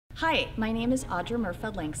Hi, my name is Audra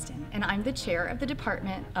Murphy-Langston, and I'm the chair of the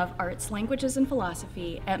Department of Arts, Languages, and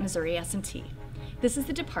Philosophy at Missouri S&T. This is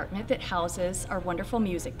the department that houses our wonderful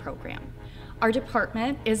music program. Our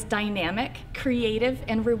department is dynamic, creative,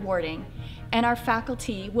 and rewarding, and our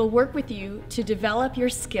faculty will work with you to develop your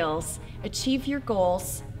skills, achieve your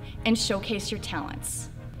goals, and showcase your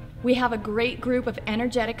talents. We have a great group of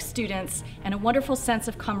energetic students and a wonderful sense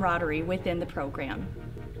of camaraderie within the program.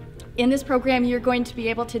 In this program, you're going to be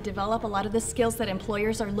able to develop a lot of the skills that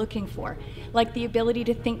employers are looking for, like the ability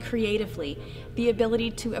to think creatively, the ability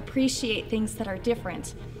to appreciate things that are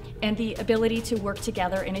different, and the ability to work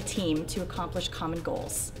together in a team to accomplish common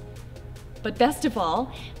goals. But best of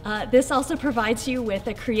all, this also provides you with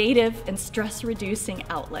a creative and stress-reducing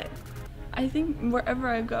outlet. I think wherever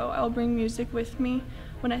I go, I'll bring music with me.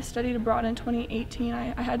 When I studied abroad in 2018,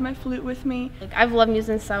 I had my flute with me. I've loved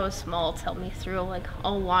music since I was small. It's helped me through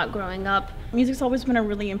a lot growing up. Music's always been a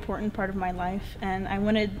really important part of my life, and I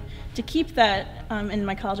wanted to keep that in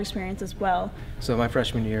my college experience as well. So my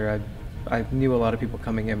freshman year, I knew a lot of people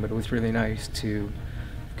coming in, but it was really nice to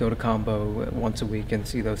go to Combo once a week and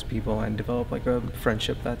see those people and develop like a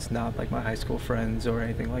friendship that's not like my high school friends or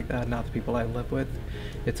anything like that, not the people I live with.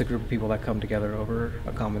 It's a group of people that come together over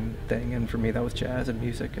a common thing, and for me that was jazz and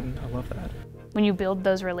music, and I love that. When you build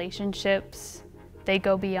those relationships, they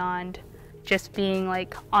go beyond just being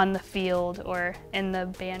like on the field or in the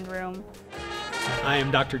band room. I am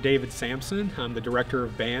Dr. David Sampson. I'm the Director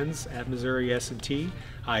of Bands at Missouri S&T.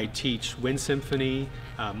 I teach wind symphony,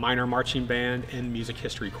 minor marching band, and music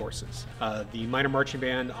history courses. The minor marching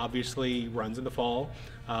band obviously runs in the fall.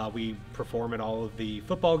 We perform at all of the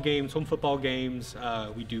football games, home football games.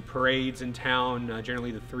 We do parades in town,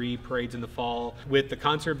 generally the 3 parades in the fall. With the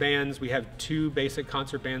concert bands, we have 2 basic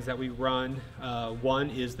concert bands that we run. One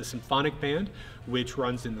is the symphonic band, which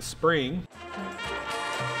runs in the spring.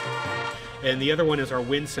 And the other one is our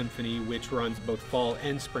wind symphony, which runs both fall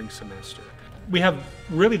and spring semester. We have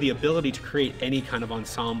really the ability to create any kind of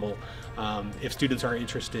ensemble if students are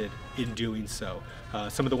interested in doing so.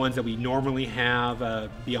 Some of the ones that we normally have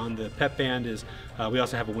beyond the pep band is we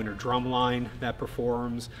also have a winter drum line that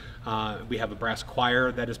performs. We have a brass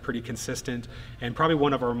choir that is pretty consistent, and probably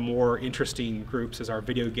one of our more interesting groups is our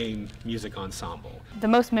video game music ensemble. The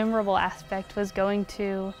most memorable aspect was going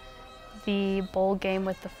to the bowl game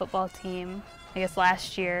with the football team, I guess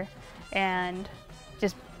last year, and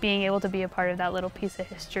just being able to be a part of that little piece of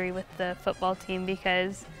history with the football team,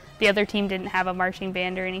 because the other team didn't have a marching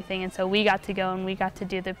band or anything, and so we got to go and we got to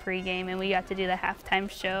do the pregame and we got to do the halftime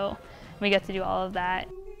show. We got to do all of that.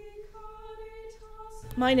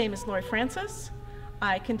 My name is Lori Francis.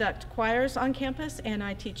 I conduct choirs on campus and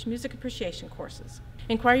I teach music appreciation courses.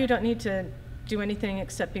 In choir, you don't need to do anything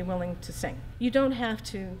except be willing to sing. You don't have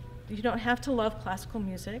to love classical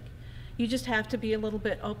music. You just have to be a little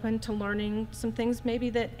bit open to learning some things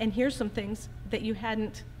and hear some things that you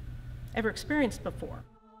hadn't ever experienced before.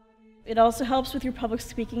 It also helps with your public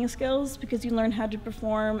speaking skills because you learn how to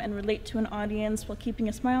perform and relate to an audience while keeping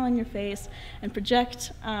a smile on your face and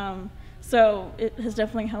project. So it has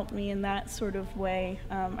definitely helped me in that sort of way.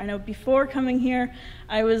 I know before coming here,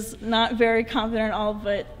 I was not very confident at all,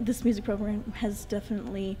 but this music program has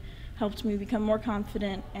definitely helped me become more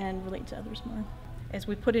confident and relate to others more. As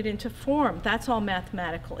we put it into form, that's all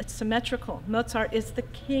mathematical. It's symmetrical. Mozart is the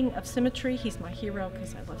king of symmetry. He's my hero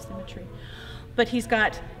because I love symmetry. But he's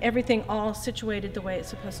got everything all situated the way it's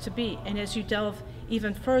supposed to be. And as you delve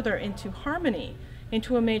even further into harmony,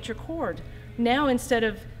 into a major chord, now instead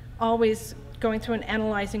of always going through and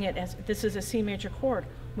analyzing it as this is a C major chord,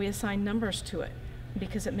 we assign numbers to it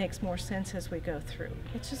because it makes more sense as we go through.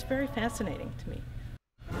 It's just very fascinating to me.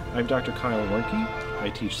 I'm Dr. Kyle Warnke. I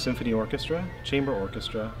teach symphony orchestra, chamber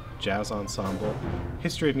orchestra, jazz ensemble,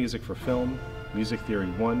 history of music for film, music theory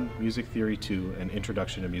 1, music theory 2, and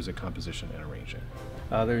introduction to music composition and arranging.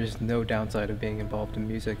 There's no downside of being involved in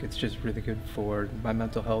music. It's just really good for my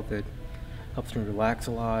mental health. It helps me relax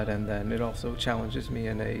a lot, and then it also challenges me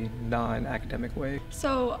in a non-academic way.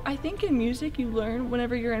 So I think in music you learn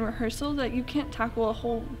whenever you're in rehearsal that you can't tackle a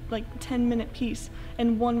whole 10-minute piece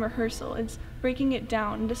in one rehearsal. It's breaking it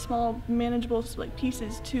down into small manageable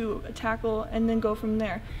pieces to tackle and then go from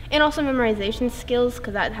there. And also memorization skills,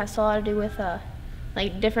 because that has a lot to do with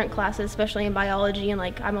different classes, especially in biology, and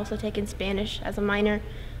I'm also taking Spanish as a minor,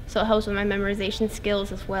 so it helps with my memorization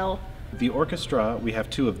skills as well. The orchestra, we have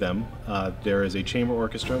 2 of them. There is a chamber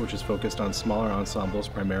orchestra, which is focused on smaller ensembles,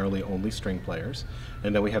 primarily only string players.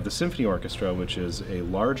 And then we have the symphony orchestra, which is a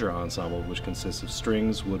larger ensemble, which consists of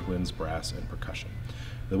strings, woodwinds, brass, and percussion.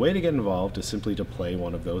 The way to get involved is simply to play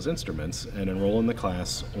one of those instruments and enroll in the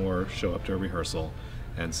class or show up to a rehearsal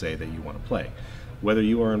and say that you want to play. Whether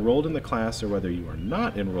you are enrolled in the class or whether you are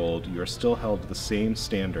not enrolled, you are still held to the same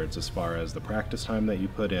standards as far as the practice time that you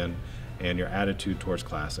put in and your attitude towards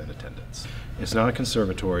class and attendance. It's not a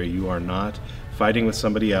conservatory. You are not fighting with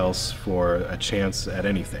somebody else for a chance at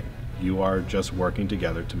anything. You are just working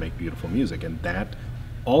together to make beautiful music, and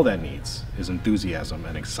all that needs is enthusiasm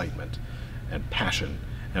and excitement and passion,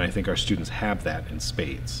 and I think our students have that in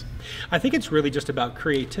spades. I think it's really just about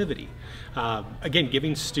creativity. Again,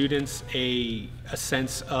 giving students a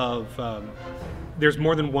sense of there's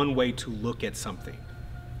more than one way to look at something.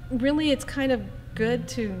 Really, it's kind of good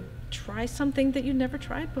to try something that you've never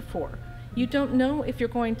tried before. You don't know if you're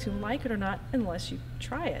going to like it or not unless you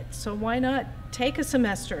try it. So why not take a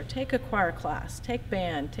semester, take a choir class, take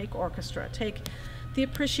band, take orchestra, take the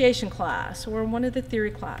appreciation class or one of the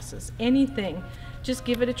theory classes, anything. Just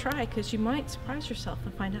give it a try, because you might surprise yourself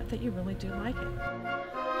and find out that you really do like it.